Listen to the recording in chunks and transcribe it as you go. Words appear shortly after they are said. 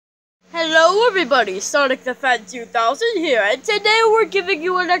Hello everybody, Sonic the Fan 2000 here, and today we're giving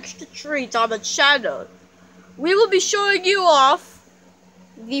you an extra treat on the channel. We will be showing you off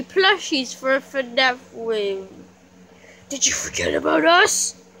the plushies for FNAF Wave. Did you forget about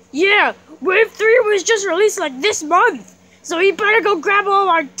us? Yeah, Wave 3 was just released like this month, so you better go grab all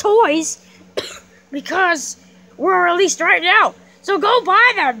our toys because we're released right now, so go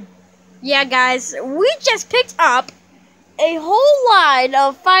buy them. Yeah guys, we just picked up a whole line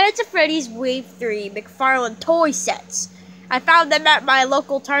of Five Nights at Freddy's Wave 3 Mcfarlane toy sets. I found them at my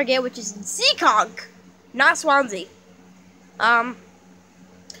local Target, which is in Seekonk, not Swansea.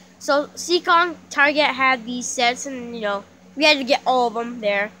 So Seekonk Target had these sets, and you know, we had to get all of them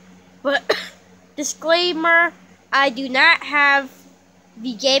there. But disclaimer, I do not have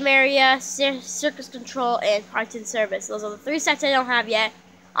the game area, circus control, and parts and service. Those are the three sets I don't have yet.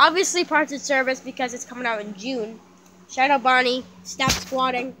 Obviously parts and service because it's coming out in June. Shadow Bonnie, stop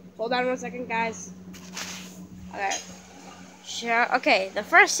squatting. Hold on 1 second, guys. Okay, the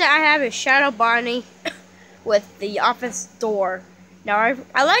first set I have is Shadow Bonnie with the office door. Now,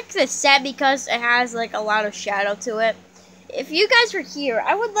 I like this set because it has like a lot of shadow to it. If you guys were here,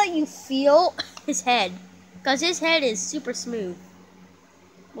 I would let you feel his head, because his head is super smooth.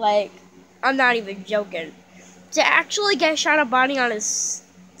 Like, I'm not even joking. To actually get Shadow Bonnie on his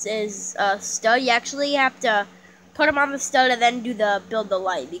stud, you actually have to put him on the stud and then do the build the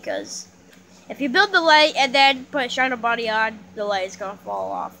light, because if you build the light and then put Shadow Bonnie on, the light is gonna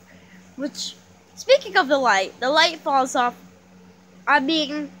fall off. Which, speaking of the light falls off, I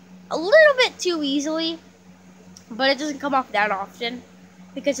mean, a little bit too easily, but it doesn't come off that often,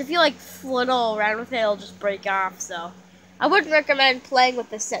 because if you like fliddle around with it, it'll just break off. So I wouldn't recommend playing with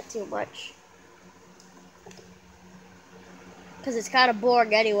this set too much, because it's kind of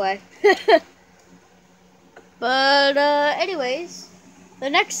boring anyway. But, anyways,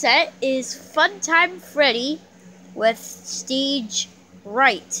 the next set is Funtime Freddy with Stage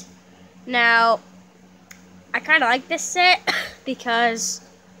Right. Now, I kind of like this set because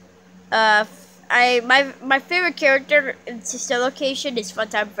my favorite character in Sister Location is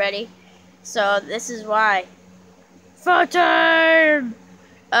Funtime Freddy. So, this is why. Funtime!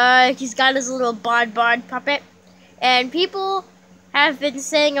 He's got his little Bon puppet. And people have been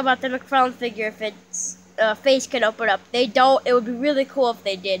saying about the Mcfarlane figure if its face can open up. They don't. It would be really cool if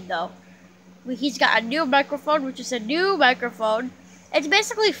they did, though. He's got a new microphone, which is a new microphone. It's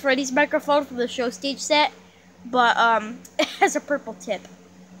basically Freddy's microphone from the show stage set, but it has a purple tip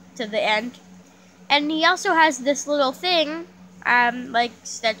to the end. And he also has this little thing, like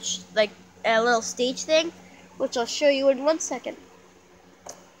a little stage thing, which I'll show you in 1 second.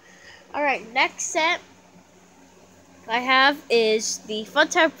 All right, next set I have is the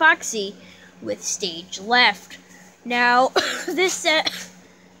Funtime Foxy with Stage Left. Now, this set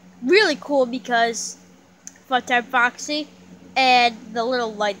really cool because Funtime Foxy and the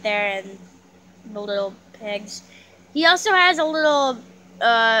little light there and the little pegs. He also has a little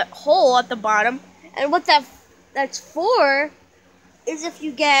hole at the bottom, and what that's for is if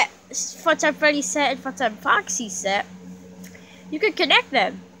you get Funtime Freddy set and Funtime Foxy set, you can connect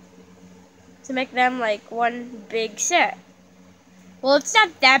them to make them like one big set. Well, it's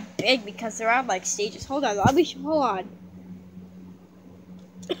not that big because they're on like stages. Hold on, hold on.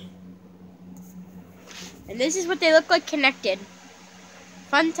 And this is what they look like connected.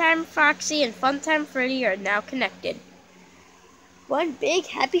 Funtime Foxy and Funtime Freddy are now connected. One big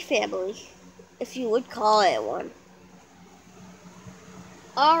happy family, if you would call it one.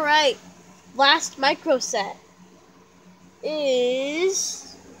 Alright, last micro set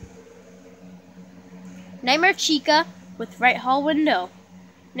is Nightmare Chica with Right Hall Window.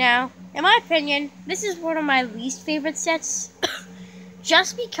 Now, in my opinion, this is one of my least favorite sets,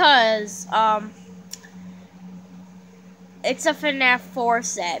 just because it's a FNAF 4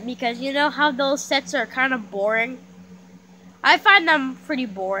 set, because you know how those sets are kind of boring? I find them pretty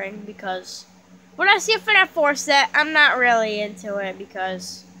boring, because when I see a FNAF 4 set, I'm not really into it,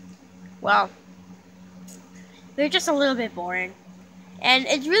 because, well, they're just a little bit boring. And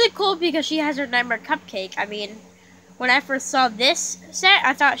it's really cool because she has her Nightmare Cupcake. I mean, when I first saw this set,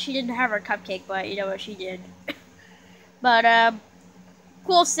 I thought she didn't have her cupcake, but you know what, she did. But,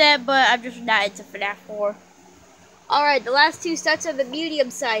 cool set, but I'm just not into FNAF 4. Alright, the last two sets are the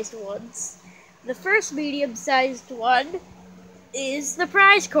medium-sized ones. The first medium-sized one is the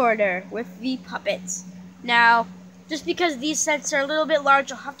prize corner with the puppets. Now, just because these sets are a little bit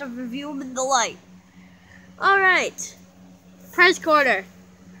large, I'll have to review them in the light. Alright, prize corner.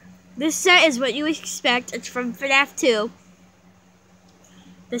 This set is what you expect. It's from FNAF 2.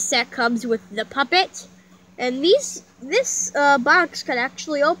 The set comes with the puppet, and this box can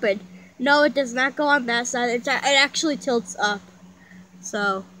actually open. No, it does not go on that side. It actually tilts up.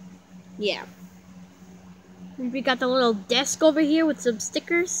 So, yeah. And we got the little desk over here with some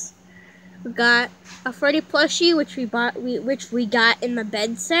stickers. We got a Freddy plushie, which we got in the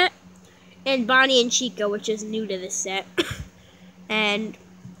bed set, and Bonnie and Chica, which is new to this set. And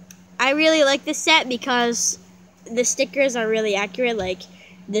I really like this set because the stickers are really accurate, like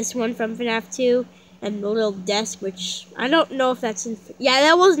this one from FNAF 2, and the little desk, which I don't know if that's in... Yeah,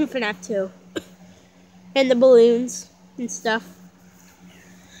 that was in FNAF 2. And the balloons and stuff.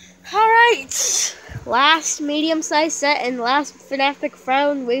 Alright, last medium-sized set and last FNAF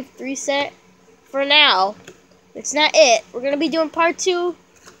Mcfarlane Wave 3 set for now. It's not it. We're going to be doing part 2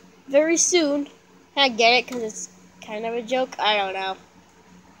 very soon. I get it because it's kind of a joke. I don't know.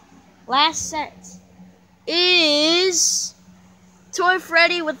 Last set is Toy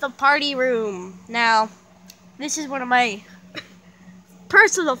Freddy with the party room. Now, this is one of my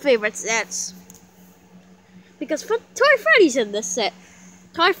personal favorite sets because Toy Freddy's in this set.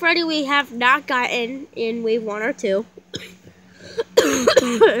 Toy Freddy we have not gotten in Wave 1 or 2.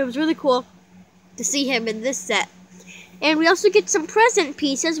 It was really cool to see him in this set. And we also get some present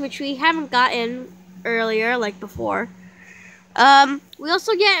pieces, which we haven't gotten earlier, like before. We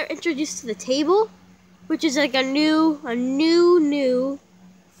also get introduced to the table, which is like a new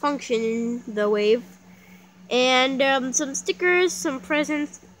function in the wave. And some stickers, some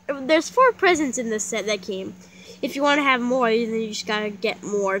presents. There's 4 presents in this set that came. If you want to have more, then you just gotta get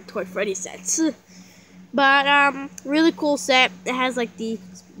more Toy Freddy sets. But really cool set. It has like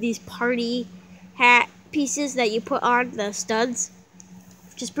these party hat pieces that you put on the studs,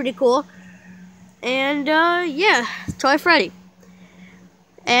 which is pretty cool. And yeah, Toy Freddy.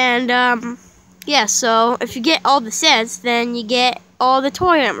 And yeah, so if you get all the sets, then you get all the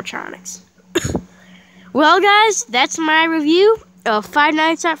toy animatronics. Well, guys, that's my review of Five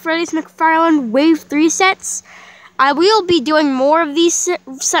Nights at Freddy's Mcfarlane Wave 3 sets. I will be doing more of these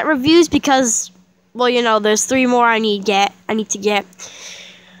set reviews because, well, you know, there's 3 more I need to get.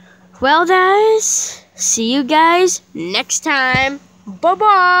 Well, guys, see you guys next time.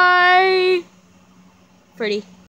 Bye-bye. Freddy.